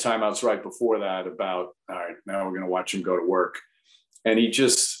during one of the timeouts right before that about, all right, now we're going to watch him go to work. And he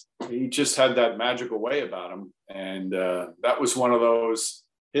just had that magical way about him. And that was one of those,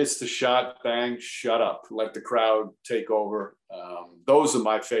 hits the shot, bang, shut up, let the crowd take over. Those are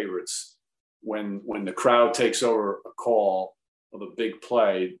my favorites. When the crowd takes over a call of a big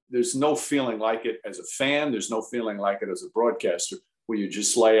play, there's no feeling like it as a fan. There's no feeling like it as a broadcaster, where you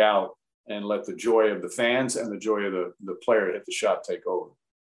just lay out and let the joy of the fans and the joy of the player hit the shot take over.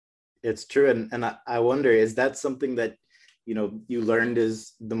 It's true. And I wonder, is that something that, you learned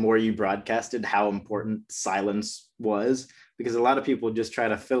as the more you broadcasted, how important silence was? Because a lot of people just try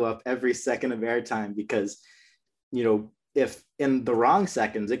to fill up every second of airtime because, if in the wrong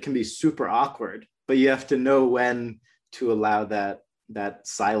seconds, it can be super awkward, but you have to know when to allow that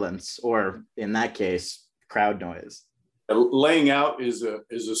silence, or in that case, crowd noise. Laying out is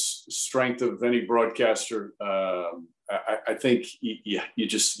a strength of any broadcaster. I think you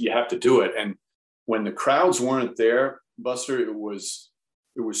have to do it. And when the crowds weren't there, Buster, it was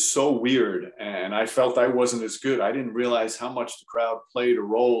so weird, and I felt I wasn't as good. I didn't realize how much the crowd played a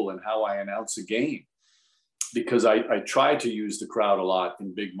role in how I announce a game, because I tried to use the crowd a lot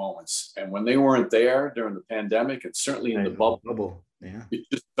in big moments. And when they weren't there during the pandemic, and certainly in the bubble, yeah, it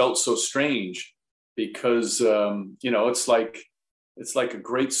just felt so strange, because it's like a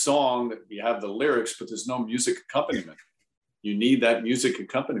great song that you have the lyrics, but there's no music accompaniment. You need that music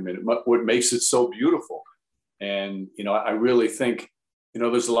accompaniment. What makes it so beautiful. And, I really think,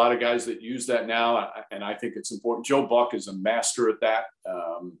 there's a lot of guys that use that now, and I think it's important. Joe Buck is a master at that.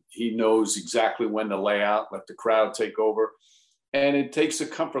 He knows exactly when to lay out, let the crowd take over. And it takes a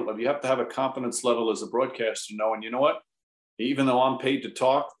comfort level. You have to have a confidence level as a broadcaster, knowing, you know what, even though I'm paid to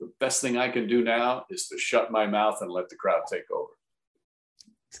talk, the best thing I can do now is to shut my mouth and let the crowd take over.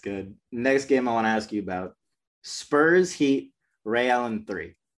 It's good. Next game I want to ask you about, Spurs Heat, Ray Allen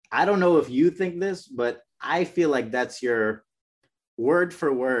 3. I don't know if you think this, but I feel like that's your word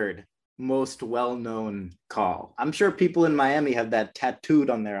for word most well-known call. I'm sure people in Miami have that tattooed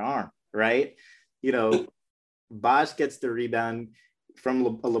on their arm, right? Bosh gets the rebound from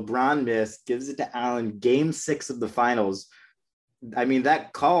a LeBron miss, gives it to Allen, game 6 of the finals. I mean,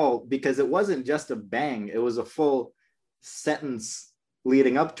 that call, because it wasn't just a bang, it was a full sentence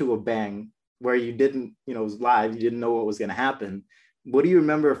leading up to a bang where you didn't, it was live, you didn't know what was going to happen. What do you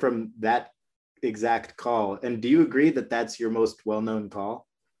remember from that exact call? And do you agree that that's your most well-known call?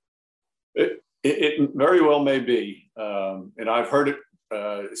 It very well may be. And I've heard it,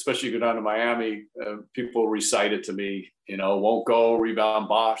 especially you go down to Miami, people recite it to me, won't go, rebound,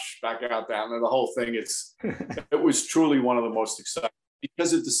 Bosh, back out, down there, the whole thing. It was truly one of the most exciting,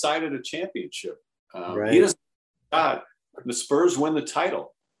 because it decided a championship. Right. He doesn't, God, the Spurs win the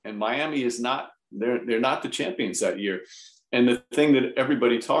title, and Miami is not, they're not the champions that year. And the thing that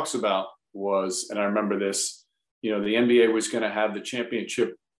everybody talks about was, and I remember this, the NBA was going to have the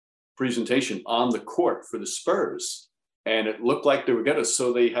championship presentation on the court for the Spurs. And it looked like they were going to,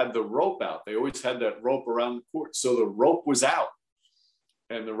 so they had the rope out. They always had that rope around the court. So the rope was out.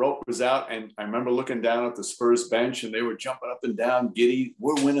 And I remember looking down at the Spurs bench, and they were jumping up and down, giddy.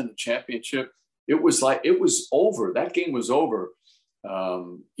 We're winning the championship. It was like, it was over. That game was over.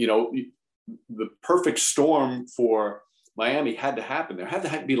 The perfect storm for Miami had to happen. There had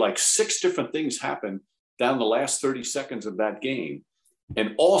to be like 6 different things happen down the last 30 seconds of that game.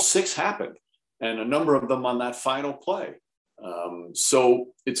 And all 6 happened, and a number of them on that final play. So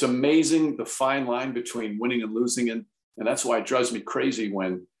it's amazing, the fine line between winning and losing. And that's why it drives me crazy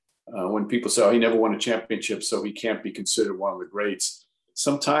when people say, oh, he never won a championship, so he can't be considered one of the greats.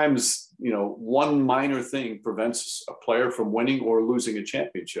 Sometimes, one minor thing prevents a player from winning or losing a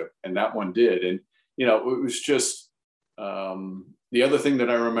championship. And that one did. And, it was just, the other thing that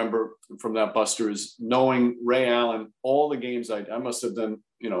I remember from that, Buster, is knowing Ray Allen, all the games I must have done,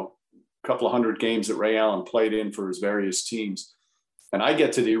 a couple of hundred games that Ray Allen played in for his various teams. And I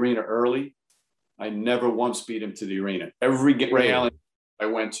get to the arena early. I never once beat him to the arena. Every Ray Allen I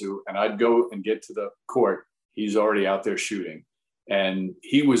went to, and I'd go and get to the court, he's already out there shooting. And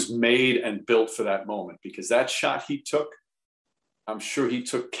he was made and built for that moment, because that shot he took, I'm sure he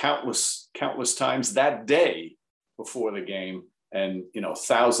took countless times that day before the game, and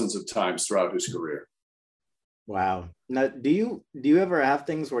thousands of times throughout his career. Wow. Now, do you ever have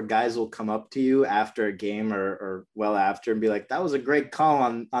things where guys will come up to you after a game or well after and be like, that was a great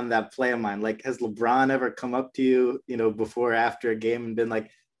call on that play of mine? Like, has LeBron ever come up to you, before or after a game and been like,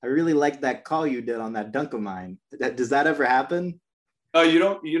 I really like that call you did on that dunk of mine? Does that ever happen? You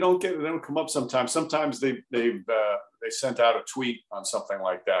don't get, they don't come up sometimes. Sometimes they sent out a tweet on something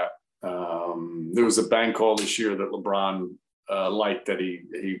like that. There was a bang call this year that LeBron liked, that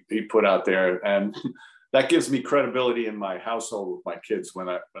he put out there, and that gives me credibility in my household with my kids when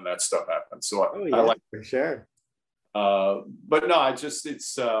that stuff happens. So I like, for sure. But no,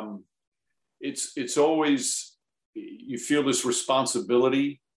 it's always, you feel this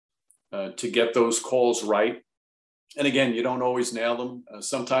responsibility to get those calls right. And again, you don't always nail them.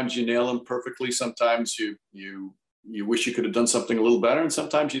 Sometimes you nail them perfectly. Sometimes you wish you could have done something a little better, and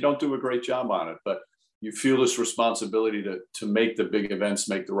sometimes you don't do a great job on it. But you feel this responsibility to make the big events,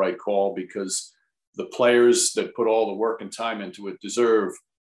 make the right call, because the players that put all the work and time into it deserve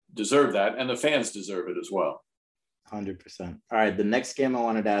that, and the fans deserve it as well. 100%. All right, the next game I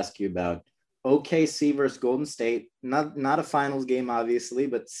wanted to ask you about, OKC versus Golden State. Not a finals game, obviously,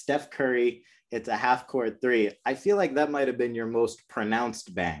 but Steph Curry, it's a half-court three. I feel like that might have been your most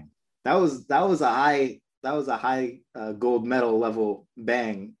pronounced bang. That was a high gold medal level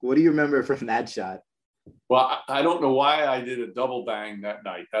bang. What do you remember from that shot? Well, I don't know why I did a double bang that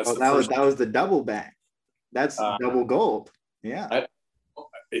night. That was the double bang. That's double gold. Yeah.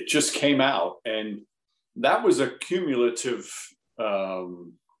 It just came out, and that was a cumulative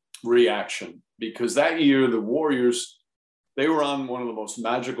reaction, because that year the Warriors, they were on one of the most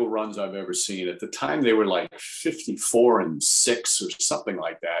magical runs I've ever seen. At the time, they were like 54-6 or something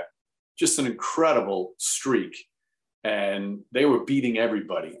like that. Just an incredible streak. And they were beating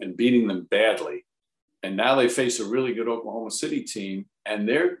everybody and beating them badly. And now they face a really good Oklahoma City team, and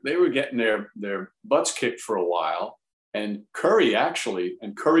they were getting their butts kicked for a while. And Curry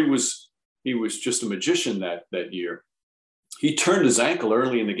was just a magician that year. He turned his ankle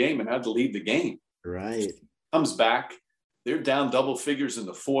early in the game and had to leave the game. Right. Comes back. They're down double figures in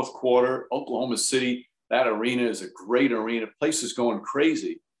the fourth quarter. Oklahoma City, that arena is a great arena. Place is going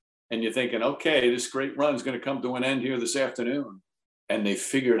crazy. And you're thinking, okay, this great run is going to come to an end here this afternoon. And they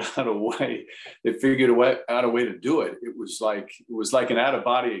figured out a way. They figured out a way to do it. It was like an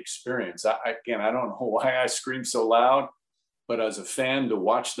out-of-body experience. I don't know why I screamed so loud, but as a fan, to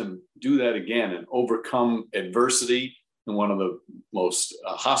watch them do that again and overcome adversity in one of the most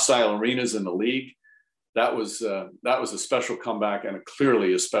hostile arenas in the league, that was a special comeback and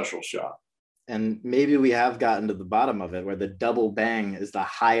clearly a special shot. And maybe we have gotten to the bottom of it, where the double bang is the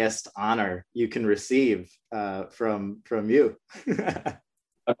highest honor you can receive from you.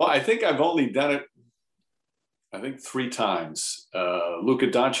 I think I've only done it, 3 times. Luka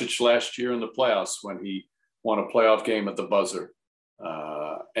Doncic last year in the playoffs when he won a playoff game at the buzzer.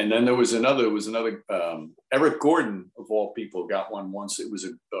 And then there was another, Eric Gordon, of all people, got one once. It was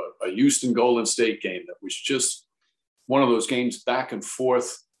a Houston Golden State game that was just one of those games back and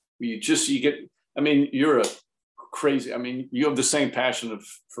forth. You have the same passion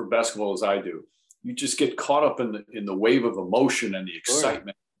for basketball as I do. You just get caught up in the wave of emotion and the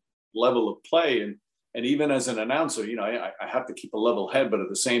excitement, level of play. And even as an announcer, I have to keep a level head, but at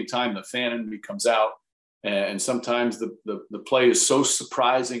the same time, the fan in me comes out. And sometimes the play is so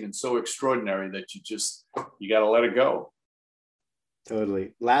surprising and so extraordinary that you got to let it go.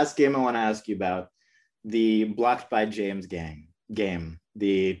 Totally. Last game I want to ask you about, the blocked by James game.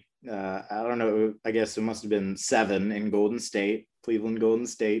 The I don't know, I guess it must have been 7 in Cleveland Golden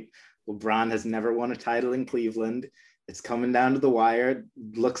State. LeBron has never won a title in Cleveland. It's coming down to the wire.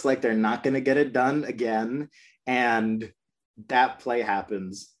 Looks like they're not going to get it done again. And that play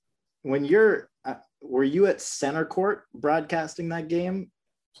happens. Were you at center court broadcasting that game?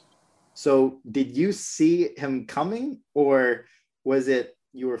 So did you see him coming, or was it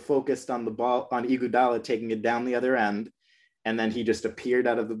you were focused on the ball, on Iguodala taking it down the other end, and then he just appeared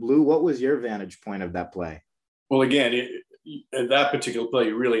out of the blue? What was your vantage point of that play? Well, again, in that particular play,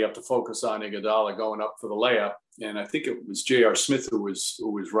 you really have to focus on Iguodala going up for the layup. And I think it was J.R. Smith who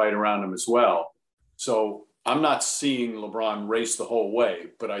was right around him as well. So I'm not seeing LeBron race the whole way,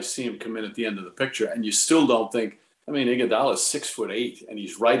 but I see him come in at the end of the picture. And you still don't think, Iguodala is 6'8" and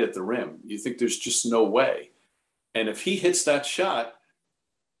he's right at the rim. You think there's just no way. And if he hits that shot,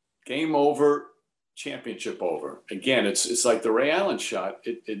 game over, championship over. Again, it's like the Ray Allen shot.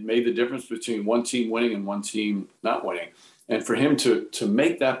 It made the difference between one team winning and one team not winning. And for him to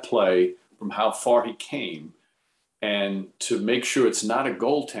make that play from how far he came and to make sure it's not a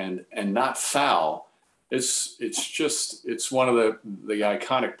goaltend and not foul, it's one of the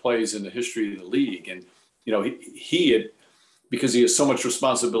iconic plays in the history of the league. And, he had, because he has so much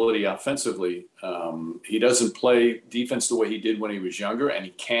responsibility offensively, he doesn't play defense the way he did when he was younger, and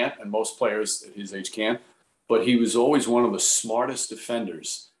he can't, and most players at his age can't, but he was always one of the smartest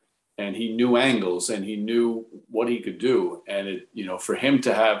defenders, and he knew angles and he knew what he could do. And for him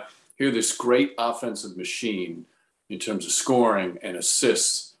to have this great offensive machine in terms of scoring and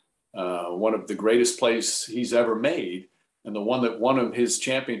assists, one of the greatest plays he's ever made, and the one that won him his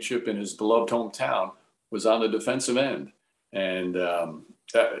championship in his beloved hometown, was on the defensive end. And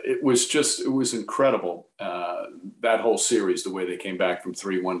it was incredible. That whole series, the way they came back from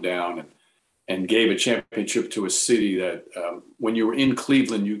 3-1 down and gave a championship to a city that when you were in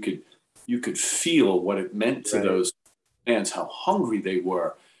Cleveland, you could feel what it meant to those fans, how hungry they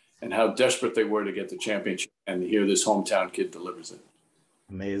were and how desperate they were to get the championship. And here this hometown kid delivers it.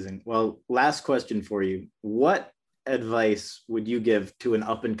 Amazing. Well, last question for you. What advice would you give to an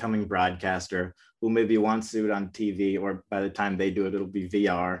up and coming broadcaster who maybe wants to do it on TV, or by the time they do it, it'll be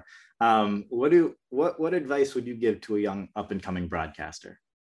VR? What advice would you give to a young up and coming broadcaster?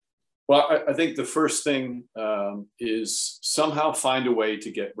 Well, I think the first thing is somehow find a way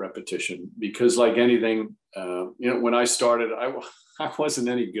to get repetition, because like anything, when I started, I wasn't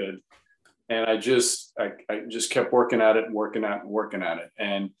any good. And I just kept working at it and working at it.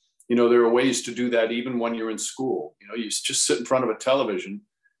 And, there are ways to do that even when you're in school. You just sit in front of a television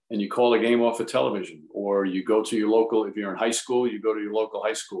and you call a game off a television, or you go to your local, if you're in high school, you go to your local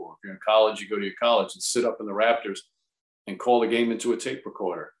high school. If you're in college, you go to your college and sit up in the rafters and call the game into a tape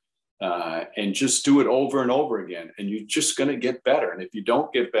recorder. And just do it over and over again. And you're just going to get better. And if you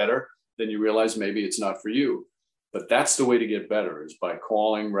don't get better, then you realize maybe it's not for you. But that's the way to get better, is by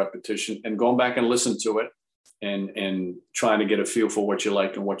calling, repetition, and going back and listen to it and trying to get a feel for what you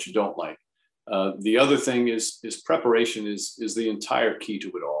like and what you don't like. The other thing is preparation is the entire key to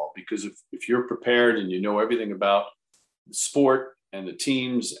it all. Because if you're prepared and you know everything about the sport and the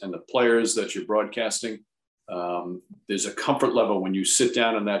teams and the players that you're broadcasting, there's a comfort level when you sit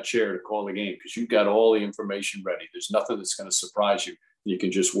down in that chair to call the game, because you've got all the information ready. There's nothing that's going to surprise you. You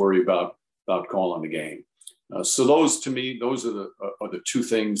can just worry about calling the game. So those, to me, those are the two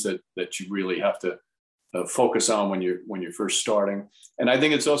things that you really have to focus on when you're first starting. And I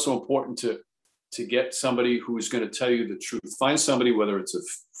think it's also important to get somebody who's going to tell you the truth. Find somebody, whether it's a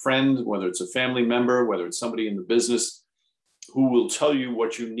friend, whether it's a family member, whether it's somebody in the business, who will tell you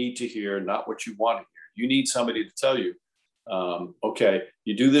what you need to hear, not what you want to hear. You need somebody to tell you, okay,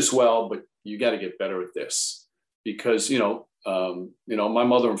 you do this well, but you got to get better at this. Because, my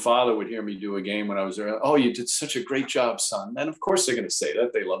mother and father would hear me do a game when I was there. Oh, you did such a great job, son. And of course they're going to say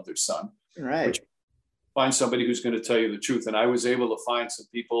that. They love their son. Right. But find somebody who's going to tell you the truth. And I was able to find some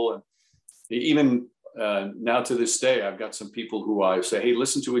people, and even now to this day, I've got some people who I say, hey,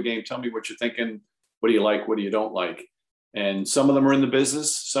 listen to a game. Tell me what you're thinking. What do you like? What do you don't like? And some of them are in the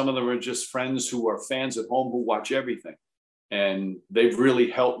business. Some of them are just friends who are fans at home who watch everything. And they've really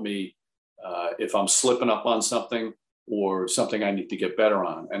helped me if I'm slipping up on something or something I need to get better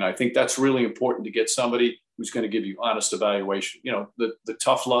on. And I think that's really important, to get somebody who's going to give you honest evaluation, the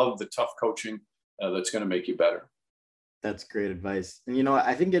tough love, the tough coaching that's going to make you better. That's great advice. And,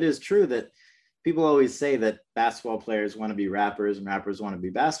 I think it is true that people always say that basketball players want to be rappers and rappers want to be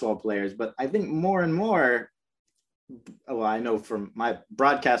basketball players. But I think more and more, well, I know from my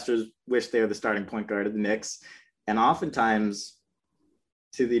broadcasters wish they were the starting point guard of the Knicks. And oftentimes,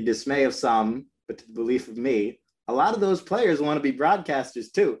 to the dismay of some, but to the belief of me, a lot of those players want to be broadcasters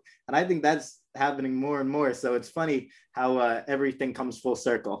too. And I think that's happening more and more. So it's funny how everything comes full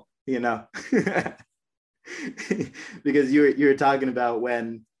circle, because you were talking about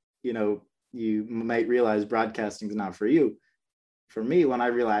when, you might realize broadcasting is not for you. For me, when I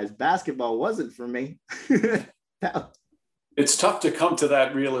realized basketball wasn't for me, it's tough to come to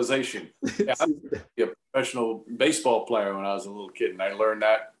that realization. Yeah, I was a professional baseball player when I was a little kid, and I learned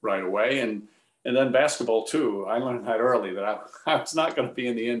that right away. And then basketball thy I learned that early, that I was not going to be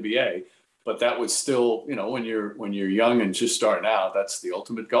in the NBA, but that was still, when you're young and just starting out, that's the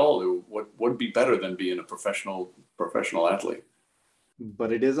ultimate goal. What would be better than being a professional athlete?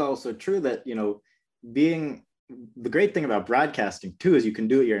 But it is also true that, being the great thing about broadcasting too, is you can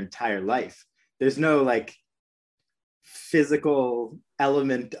do it your entire life. There's no physical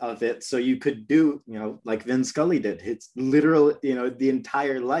element of it. So you could do, like Vin Scully did. It's literal, the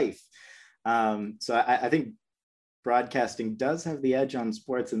entire life. So I think broadcasting does have the edge on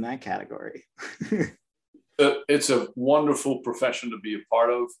sports in that category. It's a wonderful profession to be a part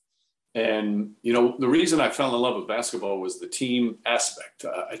of. And, the reason I fell in love with basketball was the team aspect.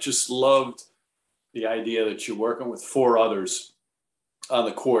 I just loved the idea that you're working with four others on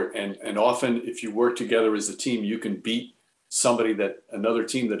the court. And often if you work together as a team, you can beat another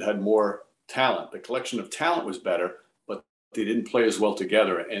team that had more talent. The collection of talent was better, but they didn't play as well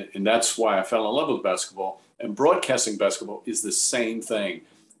together. And that's why I fell in love with basketball. And broadcasting basketball is the same thing.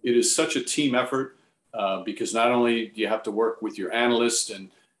 It is such a team effort because not only do you have to work with your analyst and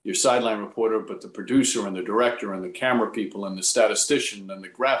your sideline reporter, but the producer and the director and the camera people and the statistician and the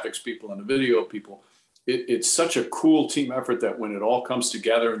graphics people and the video people. It's such a cool team effort that when it all comes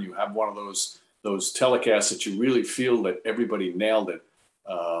together and you have one of those telecasts that you really feel that everybody nailed it,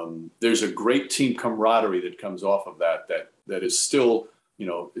 There's a great team camaraderie that comes off of that is still,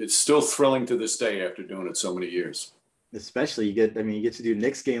 it's still thrilling to this day after doing it so many years. Especially you get to do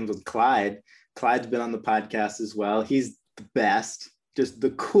Knicks games with Clyde. Clyde's been on the podcast as well. He's the best, just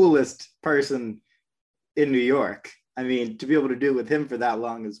the coolest person in New York. I mean, to be able to do it with him for that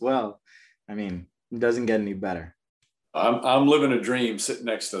long as well, I mean, it doesn't get any better. I'm living a dream sitting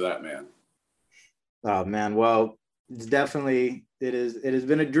next to that man. Oh man, well, it has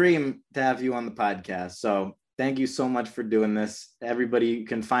been a dream to have you on the podcast. So thank you so much for doing this. Everybody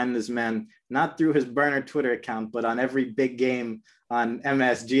can find this man not through his burner Twitter account, but on every big game on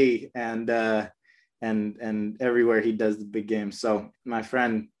MSG and everywhere he does the big games. So my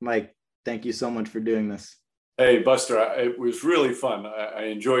friend Mike, thank you so much for doing this. Hey, Buster, it was really fun. I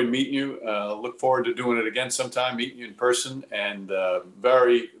enjoyed meeting you. Look forward to doing it again sometime, meeting you in person, and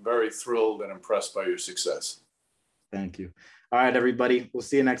very, very thrilled and impressed by your success. Thank you. All right, everybody. We'll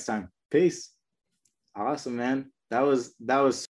see you next time. Peace. Awesome, man. That was